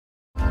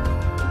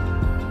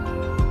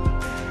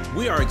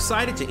We are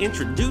excited to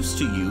introduce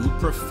to you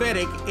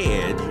Prophetic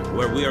Edge,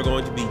 where we are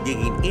going to be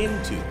digging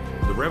into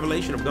the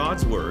revelation of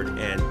God's Word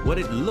and what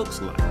it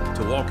looks like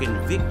to walk in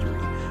victory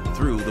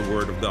through the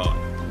Word of God.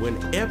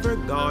 Whenever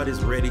God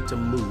is ready to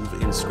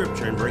move in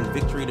Scripture and bring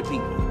victory to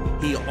people,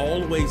 He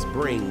always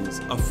brings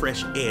a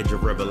fresh edge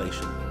of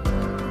revelation.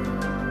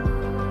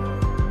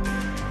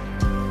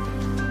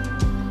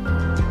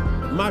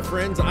 My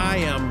friends, I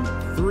am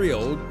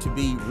thrilled to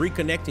be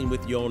reconnecting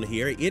with you on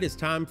here. It is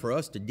time for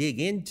us to dig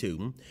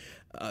into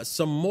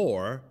some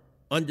more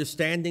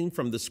understanding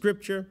from the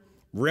Scripture,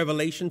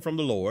 revelation from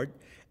the Lord,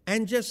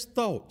 and just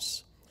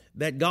thoughts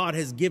that God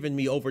has given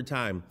me over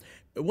time.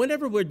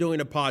 Whenever we're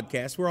doing a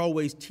podcast, we're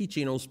always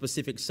teaching on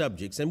specific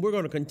subjects, and we're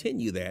going to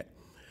continue that.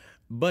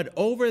 But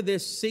over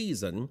this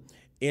season,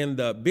 in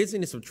the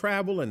busyness of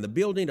travel and the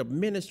building of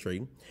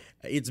ministry,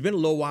 it's been a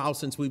little while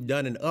since we've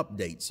done an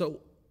update. So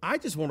I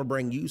just want to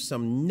bring you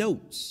some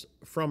notes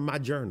from my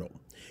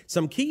journal,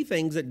 some key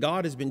things that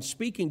God has been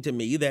speaking to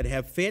me that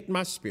have fed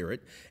my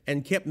spirit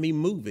and kept me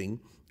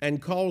moving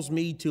and caused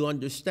me to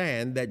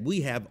understand that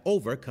we have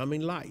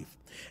overcoming life.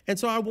 And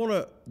so I want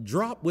to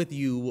drop with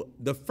you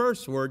the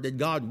first word that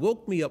God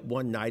woke me up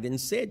one night and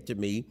said to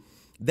me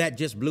that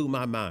just blew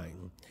my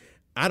mind.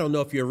 I don't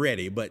know if you're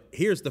ready, but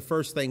here's the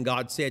first thing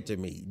God said to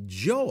me.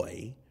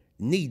 Joy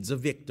needs a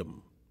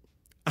victim.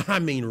 I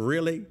mean,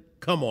 really?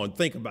 Come on,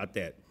 think about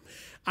that.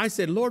 I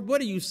said, Lord,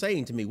 what are you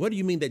saying to me? What do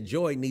you mean that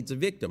joy needs a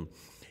victim?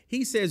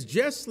 He says,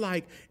 just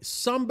like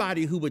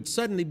somebody who would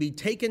suddenly be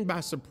taken by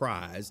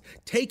surprise,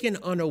 taken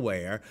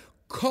unaware,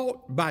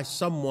 caught by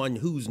someone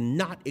who's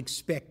not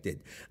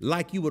expected,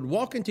 like you would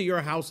walk into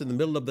your house in the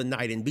middle of the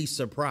night and be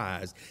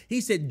surprised.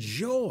 He said,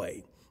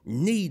 joy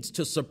needs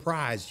to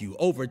surprise you,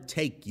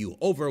 overtake you,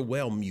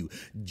 overwhelm you.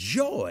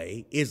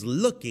 Joy is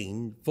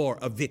looking for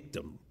a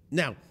victim.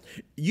 Now,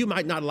 you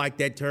might not like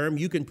that term.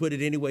 You can put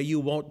it any way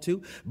you want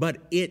to, but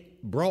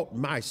it brought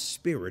my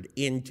spirit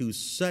into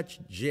such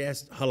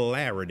just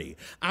hilarity.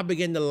 I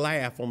began to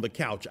laugh on the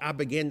couch. I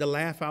began to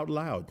laugh out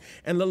loud.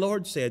 And the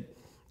Lord said,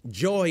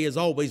 joy is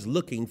always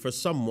looking for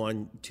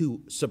someone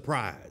to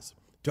surprise,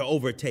 to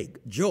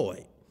overtake.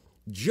 Joy.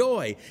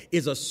 Joy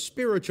is a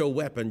spiritual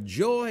weapon.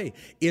 Joy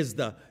is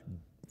the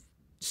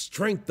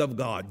strength of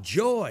God.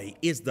 Joy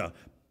is the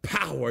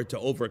power to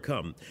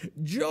overcome.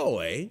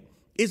 Joy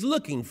is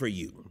looking for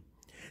you.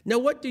 Now,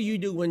 what do you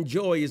do when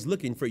joy is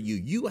looking for you?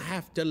 You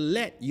have to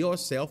let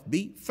yourself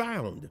be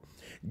found.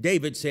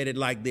 David said it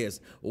like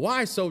this: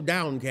 why so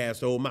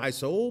downcast, O my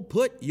soul?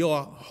 Put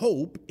your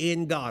hope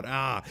in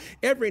God.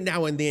 Every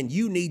now and then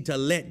you need to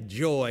let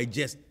joy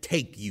just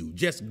take you,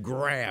 just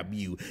grab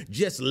you,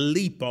 just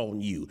leap on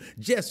you,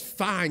 just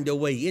find a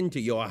way into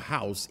your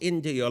house,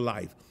 into your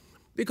life.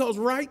 Because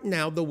right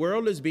now the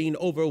world is being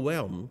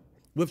overwhelmed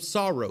with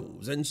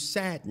sorrows and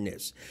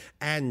sadness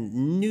and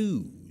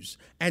news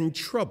and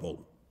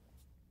trouble.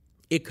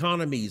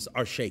 Economies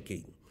are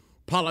shaking.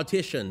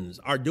 Politicians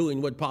are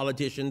doing what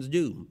politicians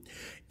do.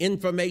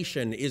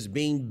 Information is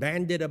being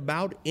bandied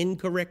about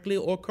incorrectly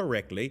or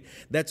correctly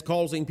that's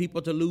causing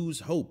people to lose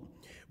hope.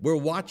 We're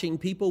watching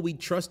people we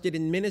trusted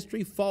in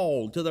ministry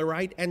fall to the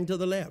right and to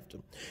the left.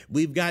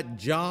 We've got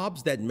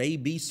jobs that may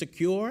be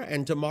secure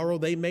and tomorrow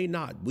they may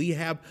not. We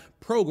have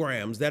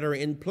programs that are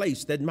in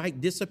place that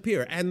might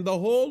disappear, and the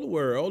whole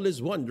world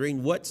is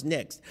wondering what's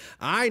next.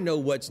 I know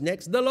what's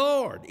next. The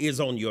Lord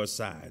is on your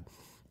side.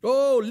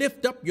 Oh,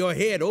 lift up your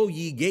head, O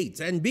ye gates,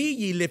 and be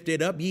ye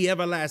lifted up, ye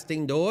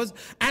everlasting doors,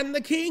 and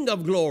the King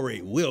of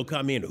glory will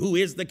come in. Who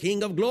is the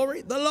King of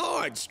glory? The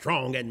Lord,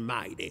 strong and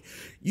mighty.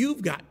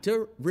 You've got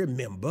to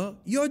remember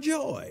your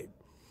joy.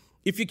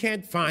 If you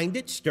can't find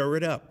it, stir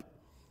it up.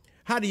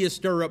 How do you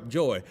stir up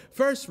joy?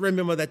 First,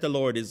 remember that the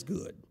Lord is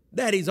good,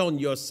 that He's on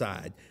your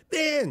side.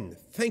 Then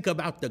think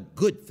about the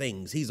good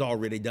things He's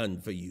already done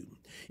for you.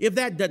 If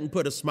that doesn't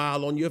put a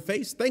smile on your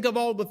face, think of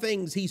all the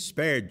things He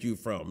spared you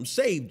from,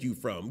 saved you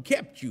from,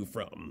 kept you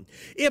from.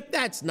 If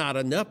that's not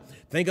enough,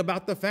 think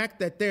about the fact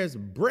that there's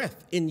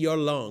breath in your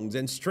lungs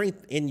and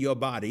strength in your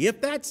body.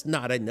 If that's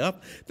not enough,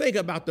 think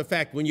about the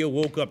fact when you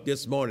woke up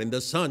this morning,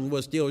 the sun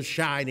was still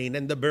shining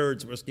and the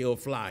birds were still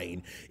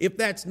flying. If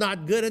that's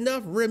not good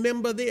enough,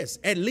 remember this: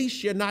 at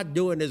least you're not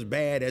doing as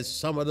bad as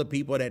some of the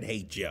people that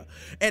hate you.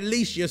 At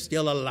least you're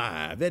still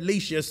alive. At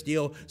least you're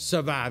still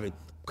surviving.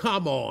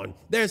 Come on,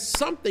 there's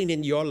something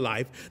in your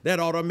life that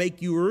ought to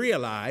make you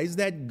realize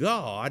that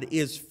God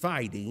is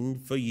fighting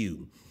for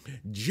you.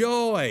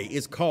 Joy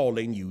is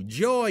calling you.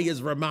 Joy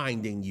is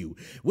reminding you.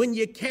 When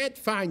you can't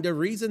find a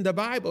reason, the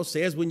Bible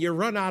says when you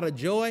run out of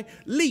joy,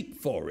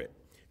 leap for it.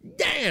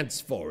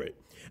 Dance for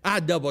it. I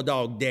double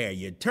dog dare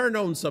you. Turn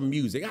on some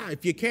music.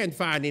 If you can't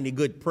find any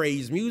good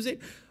praise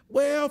music,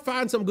 well,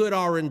 find some good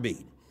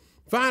R&B.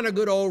 Find a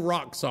good old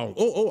rock song.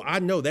 I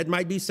know that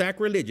might be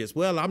sacrilegious.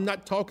 Well, I'm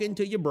not talking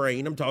to your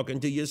brain. I'm talking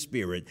to your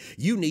spirit.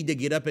 You need to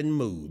get up and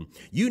move.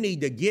 You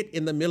need to get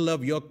in the middle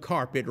of your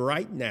carpet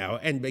right now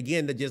and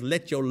begin to just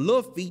let your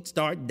little feet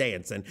start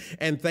dancing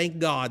and thank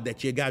God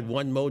that you got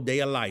one more day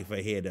of life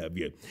ahead of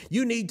you.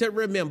 You need to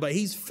remember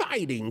He's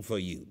fighting for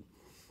you.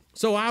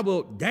 So I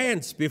will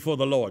dance before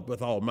the Lord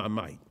with all my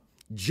might.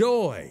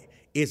 Joy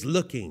is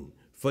looking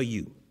for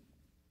you.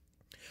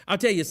 I'll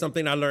tell you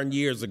something I learned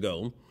years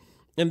ago,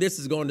 and this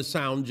is going to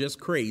sound just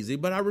crazy,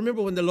 but I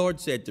remember when the Lord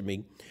said to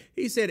me,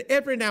 he said,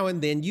 every now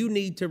and then you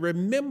need to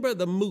remember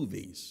the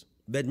movies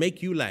that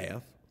make you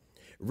laugh,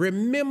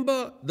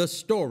 remember the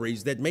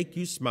stories that make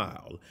you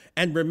smile,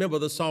 and remember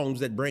the songs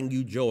that bring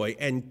you joy,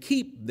 and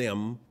keep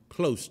them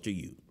close to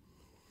you.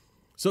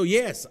 So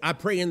yes, I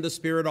pray in the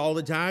Spirit all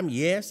the time.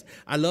 Yes,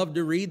 I love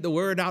to read the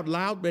Word out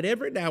loud, but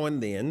every now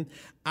and then,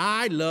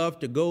 I love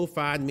to go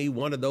find me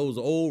one of those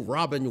old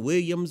Robin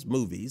Williams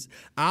movies.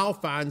 I'll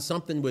find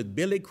something with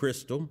Billy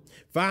Crystal,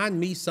 find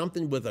me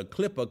something with a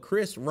clip of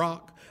Chris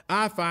Rock.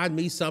 I find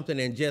me something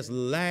and just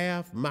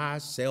laugh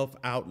myself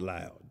out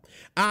loud.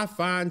 I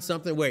find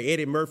something where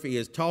Eddie Murphy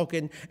is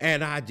talking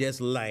and I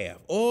just laugh.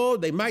 Oh,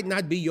 they might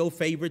not be your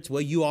favorites.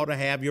 Well, you ought to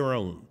have your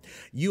own.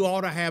 You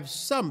ought to have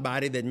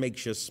somebody that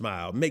makes you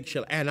smile,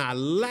 and I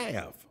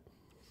laugh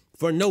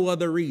for no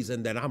other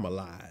reason than I'm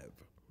alive.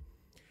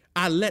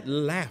 I let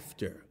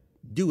laughter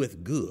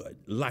doeth good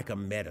like a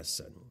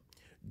medicine.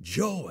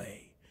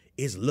 Joy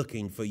is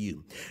looking for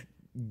you.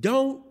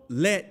 Don't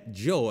let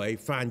joy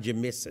find you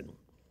missing.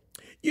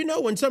 You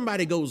know, when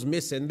somebody goes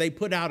missing, they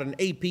put out an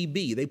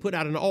APB, they put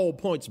out an all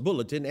points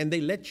bulletin, and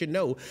they let you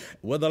know,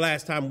 well, the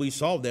last time we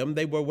saw them,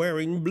 they were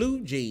wearing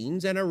blue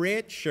jeans and a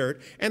red shirt,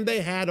 and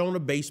they had on a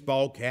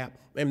baseball cap,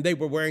 and they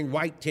were wearing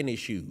white tennis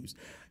shoes.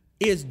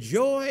 Is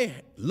joy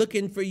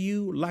looking for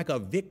you like a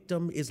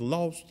victim is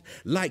lost,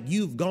 like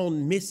you've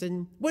gone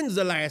missing? When's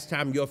the last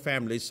time your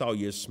family saw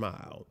you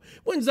smile?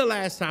 When's the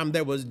last time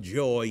there was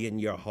joy in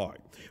your heart?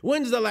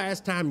 When's the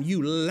last time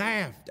you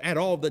laughed at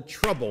all the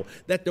trouble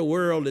that the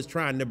world is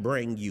trying to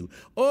bring you?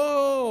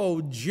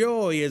 Oh,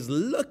 joy is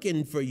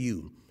looking for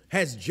you.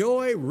 Has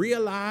joy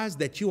realized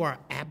that you are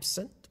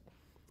absent,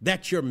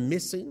 that you're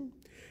missing?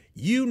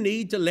 You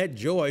need to let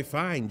joy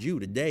find you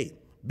today.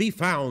 Be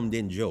found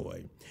in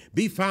joy.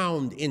 Be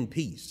found in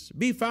peace.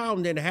 Be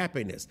found in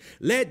happiness.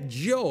 Let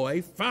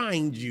joy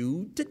find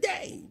you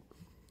today.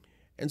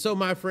 And so,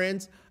 my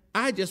friends,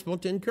 I just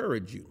want to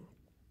encourage you.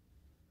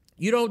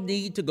 You don't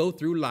need to go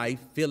through life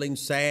feeling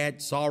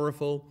sad,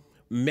 sorrowful,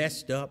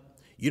 messed up.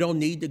 You don't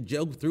need to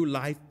go through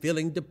life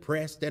feeling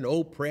depressed and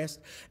oppressed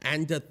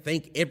and to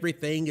think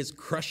everything is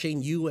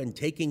crushing you and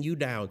taking you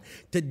down.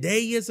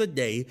 Today is a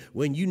day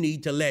when you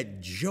need to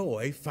let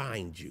joy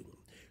find you.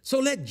 So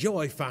let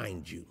joy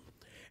find you.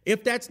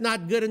 If that's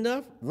not good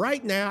enough,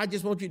 right now, I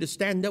just want you to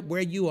stand up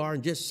where you are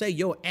and just say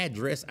your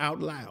address out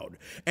loud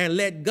and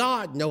let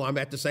God know I'm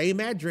at the same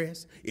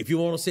address. If you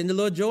want to send a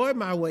little joy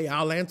my way,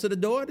 I'll answer the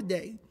door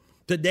today.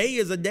 Today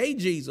is a day,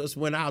 Jesus,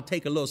 when I'll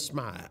take a little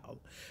smile.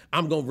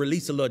 I'm going to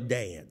release a little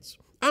dance.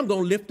 I'm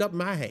going to lift up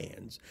my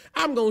hands.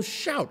 I'm going to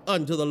shout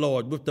unto the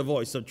Lord with the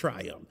voice of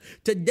triumph.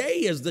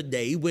 Today is the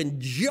day when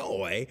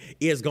joy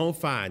is going to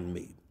find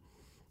me.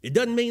 It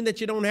doesn't mean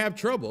that you don't have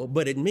trouble,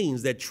 but it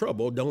means that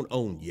trouble don't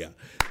own you.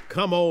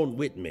 Come on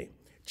with me.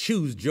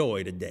 Choose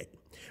joy today.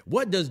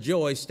 What does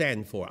joy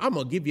stand for? I'm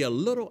going to give you a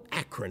little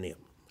acronym.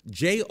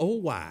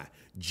 J-O-Y.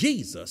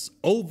 Jesus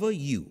over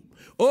you.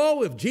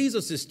 Oh, if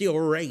Jesus is still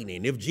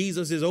reigning, if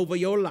Jesus is over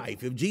your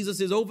life, if Jesus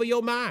is over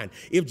your mind,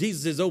 if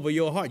Jesus is over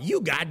your heart,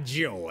 you got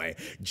joy.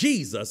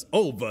 Jesus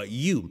over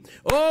you.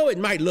 Oh, it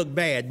might look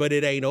bad, but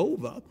it ain't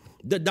over.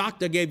 The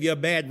doctor gave you a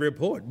bad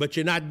report, but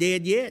you're not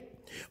dead yet.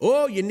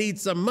 Oh, you need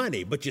some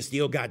money, but you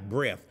still got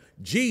breath.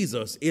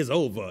 Jesus is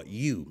over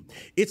you.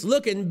 It's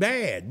looking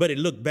bad, but it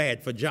looked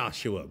bad for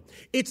Joshua.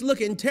 It's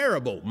looking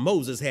terrible.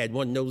 Moses had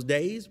one of those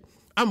days.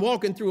 I'm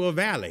walking through a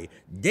valley.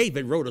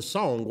 David wrote a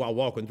song while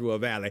walking through a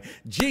valley.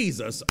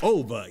 Jesus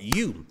over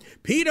you.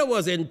 Peter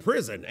was in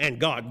prison and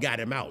God got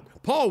him out.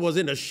 Paul was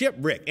in a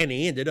shipwreck and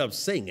he ended up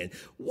singing.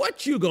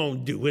 What you gonna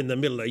do in the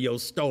middle of your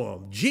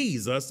storm?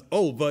 Jesus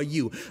over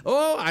you.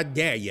 Oh, I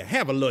dare you.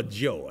 Have a little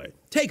joy.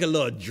 Take a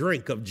little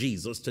drink of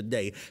Jesus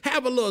today.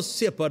 Have a little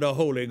sip of the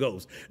Holy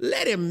Ghost.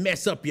 Let him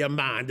mess up your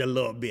mind a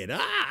little bit.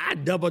 I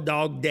double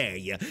dog dare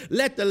you.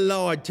 Let the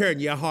Lord turn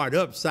your heart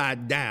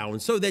upside down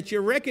so that you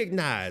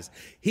recognize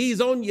he's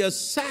on your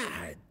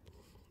side.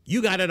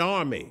 You got an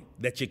army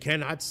that you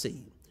cannot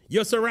see.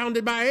 You're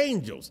surrounded by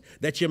angels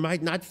that you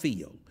might not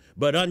feel,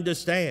 but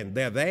understand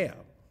they're there.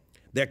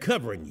 They're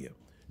covering you.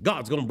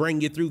 God's going to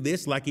bring you through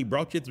this like he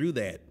brought you through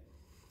that.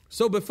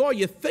 So before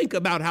you think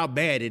about how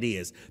bad it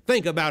is,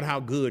 think about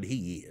how good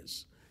he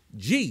is.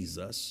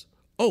 Jesus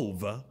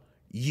over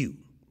you.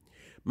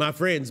 My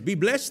friends, be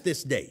blessed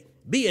this day.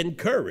 Be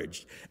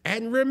encouraged.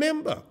 And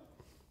remember,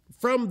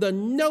 from the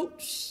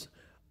notes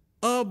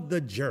of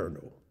the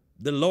journal,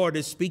 the Lord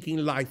is speaking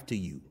life to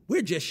you.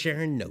 We're just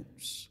sharing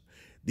notes.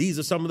 These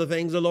are some of the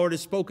things the Lord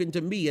has spoken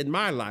to me in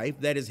my life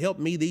that has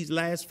helped me these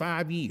last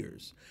 5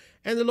 years.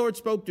 And the Lord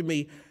spoke to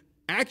me,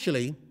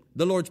 actually,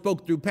 the Lord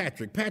spoke through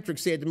Patrick. Patrick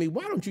said to me,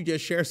 why don't you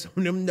just share some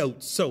of them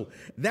notes? So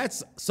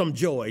that's some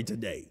joy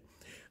today.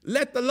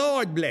 Let the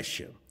Lord bless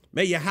you.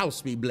 May your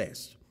house be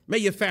blessed. May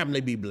your family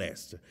be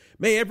blessed.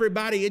 May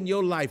everybody in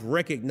your life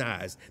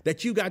recognize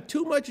that you got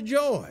too much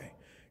joy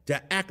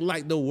to act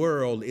like the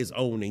world is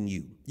owning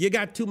you. You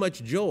got too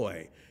much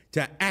joy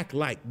to act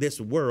like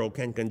this world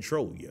can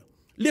control you.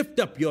 Lift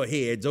up your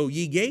heads, O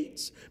ye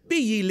gates. Be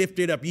ye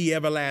lifted up, ye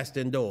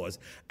everlasting doors.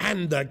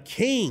 And the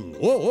King,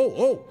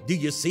 do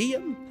you see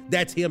him?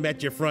 That's him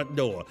at your front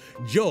door.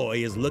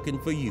 Joy is looking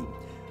for you.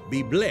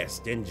 Be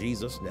blessed in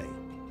Jesus' name.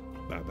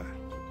 Bye-bye.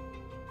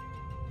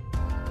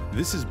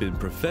 This has been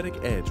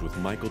Prophetic Edge with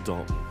Michael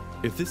Dalton.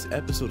 If this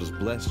episode has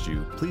blessed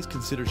you, please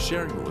consider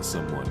sharing it with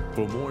someone.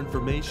 For more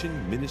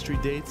information, ministry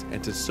dates,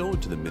 and to sow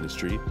into the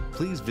ministry,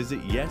 please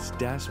visit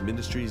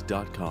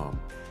yes-ministries.com.